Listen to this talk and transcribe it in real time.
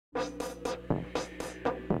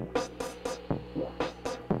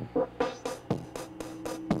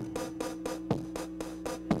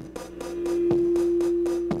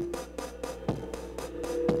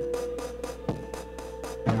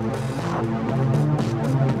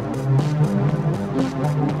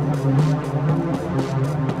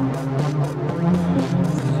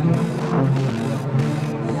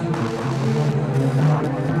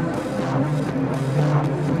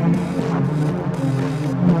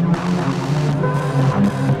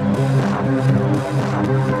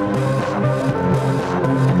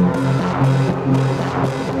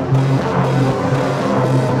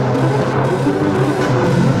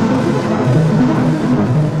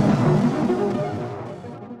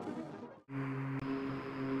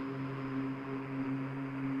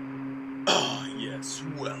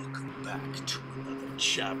Welcome back to another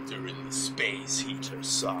chapter in the Space Heater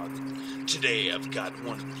saga. Today I've got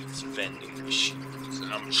one of these vending machines,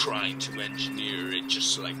 and I'm trying to engineer it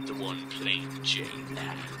just like the one Plain Jane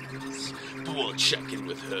has. But we'll check in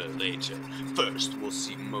with her later. First, we'll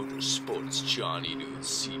see Motorsports Johnny to his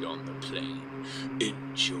seat on the plane.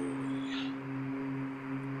 Enjoy.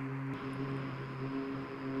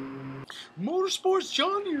 Motorsports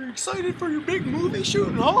Johnny, you're excited for your big movie shoot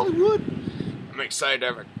in Hollywood? I'm excited to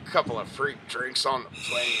have a couple of free drinks on the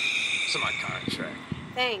plane. It's in my contract.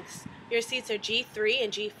 Thanks. Your seats are G3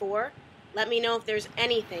 and G4. Let me know if there's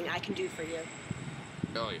anything I can do for you.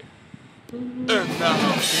 Oh, yeah. And now,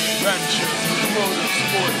 the adventures of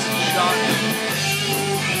Motorsports Johnny.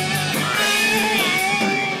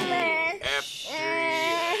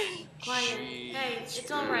 F3. Quiet. Hey, it's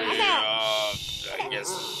alright. I guess.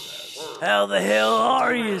 How the hell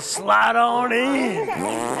are you? Slide on in.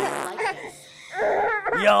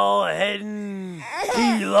 Y'all heading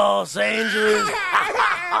to Los Angeles?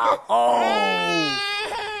 Oh.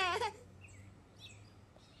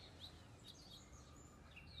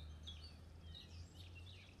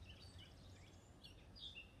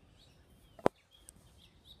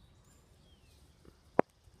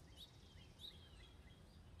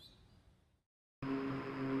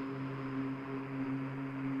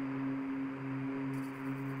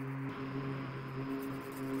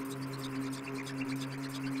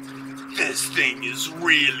 This thing is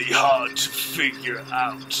really hard to figure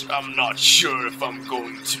out. I'm not sure if I'm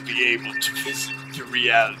going to be able to visit the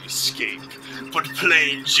reality scape, but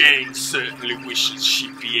Plain Jane certainly wishes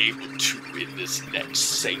she'd be able to in this next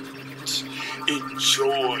segment.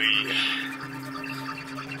 Enjoy.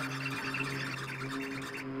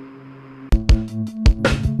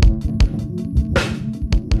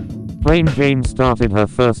 Plain Jane started her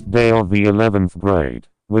first day of the 11th grade.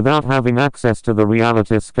 Without having access to the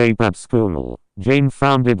reality-scape at school, Jane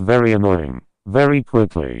found it very annoying, very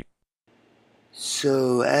quickly.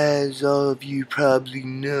 So, as all of you probably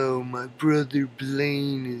know, my brother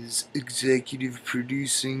Blaine is executive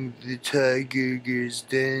producing the Tiger's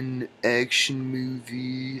Den action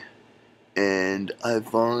movie, and I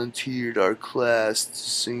volunteered our class to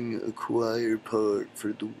sing a choir part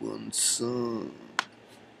for the one song.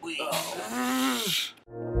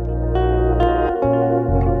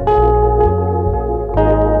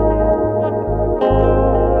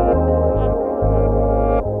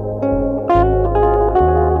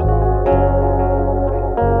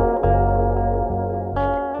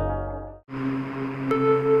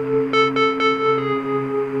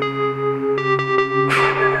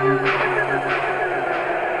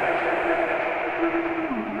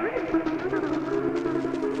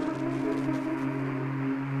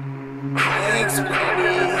 Thanks, baby.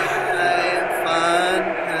 I am fine.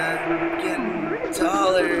 I'm getting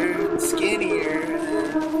taller and skinnier.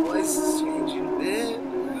 My voice is changing a bit.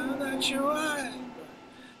 I'm not sure why.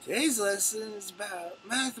 Today's lesson is about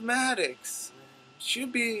mathematics. It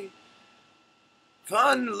should be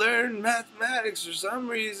fun to learn mathematics for some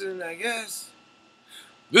reason, I guess.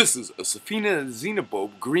 This is a Safina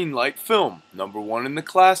Xenobob green light film, #1 in the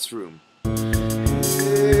classroom.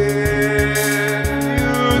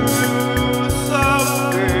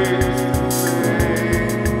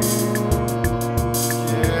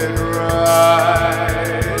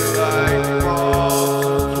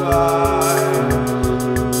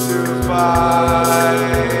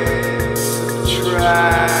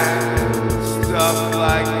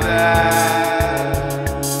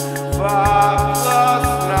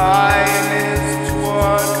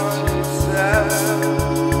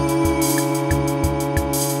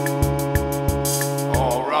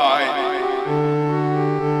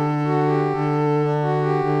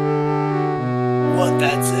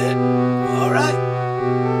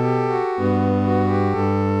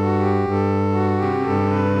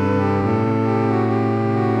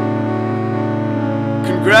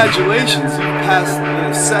 Congratulations, you passed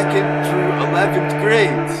the 2nd through 11th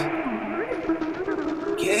grades.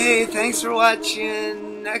 Okay, thanks for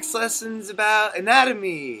watching. Next lesson's about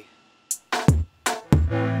anatomy.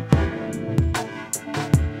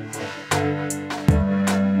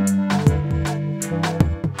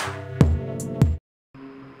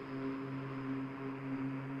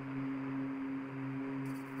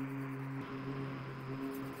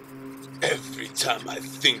 Every time I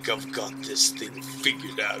think I've got this thing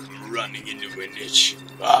figured out, I'm running into an issue.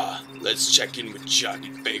 Let's check in with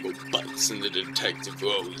Johnny Bagel Bites and the detective who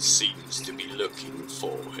always seems to be looking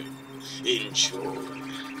for him. Enjoy.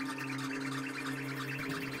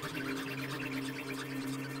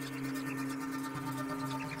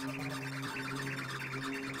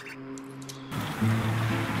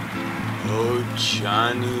 Oh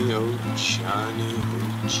Johnny, oh Johnny,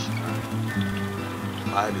 oh Johnny.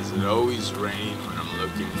 Why does it always rain when I'm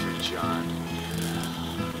looking for Johnny?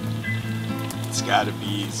 It's gotta be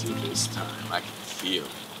easier this time. I can feel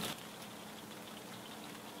it.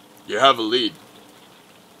 You have a lead.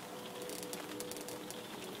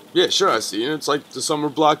 Yeah, sure, I see it. It's like the summer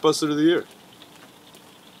blockbuster of the year.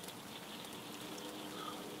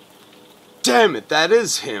 Damn it, that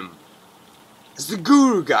is him. It's the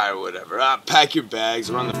guru guy or whatever. Pack your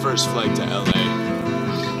bags. We're on the first flight to LA.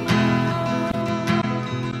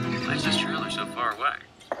 Nicest trailer so far away.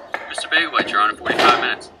 Mr. Bagel, you're on in 45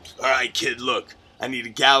 minutes. Alright, kid, look. I need a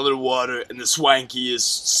gallon of water and the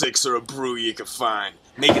swankiest sixer of brew you can find.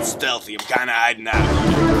 Make it stealthy. I'm kinda hiding out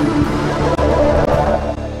here.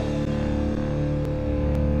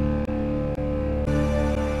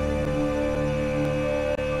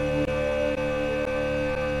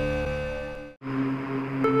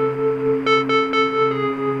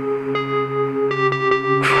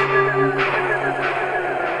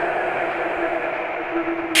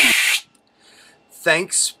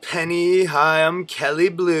 Thanks, Penny. Hi, I'm Kelly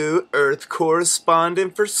Blue, Earth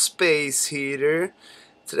correspondent for Space Heater.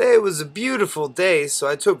 Today was a beautiful day, so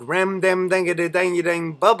I took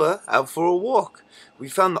Ram-Dam-Dang-a-Dang-a-Dang Bubba out for a walk. We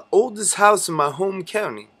found the oldest house in my home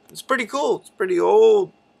county. It's pretty cool. It's pretty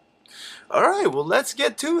old. Alright, well, let's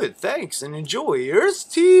get to it. Thanks, and enjoy Earth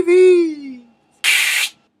TV.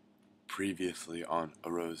 Previously on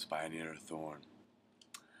A Rose by an Inner Thorn.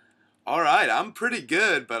 Alright, I'm pretty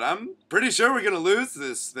good, but I'm pretty sure we're gonna lose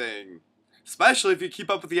this thing. Especially if you keep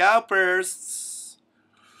up with the outbursts.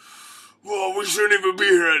 Well, we shouldn't even be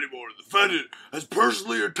here anymore. The defendant has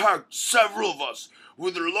personally attacked several of us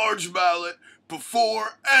with her large mallet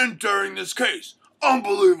before and during this case.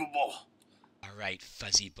 Unbelievable. All right,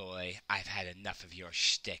 fuzzy boy, I've had enough of your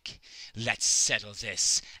shtick. Let's settle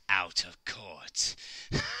this out of court.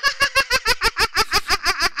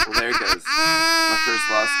 Well, there it goes. My first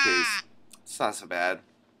lost case. It's not so bad.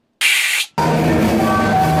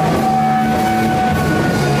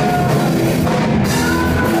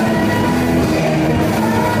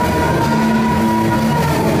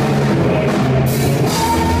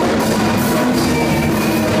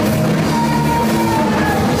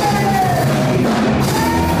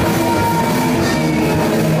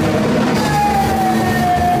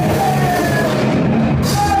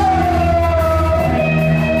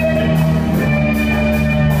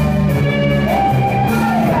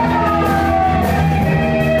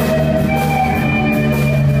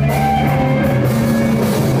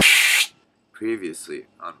 Previously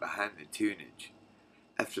on Behind the Tunage,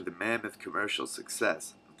 after the mammoth commercial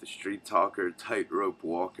success of the street talker tightrope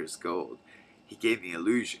walker's gold, he gave the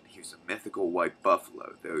illusion he was a mythical white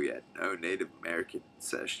buffalo, though he had no Native American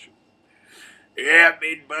ancestry. Yeah,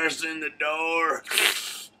 me burst in the door.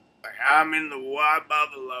 I'm in the white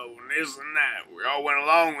buffalo and this and that. We all went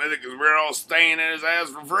along with it because we're all staying at his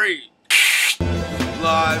house for free.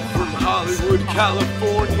 Live from Hollywood,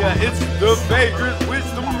 California, it's the Vagrant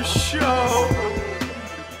Wisdom Show.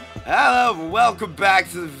 Hello, and welcome back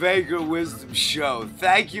to the Vagrant Wisdom Show.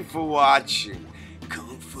 Thank you for watching.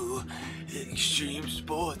 Kung Fu, extreme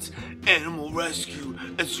sports, animal rescue,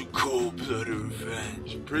 and some cold-blooded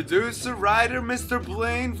revenge. Producer, writer, Mr.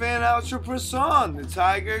 Blaine Van Outre-Bresson, the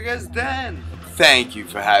Tiger Gets Den. Thank you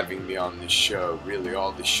for having me on this show. Really,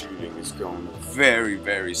 all the shooting is going very,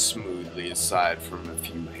 very smoothly, aside from a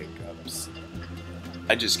few hiccups.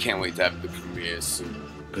 I just can't wait to have the premiere soon.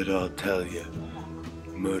 But I'll tell you,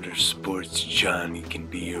 Motorsports Johnny can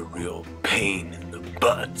be a real pain in the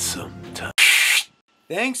butt sometimes.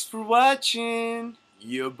 Thanks for watching.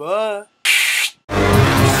 Yeah, bye.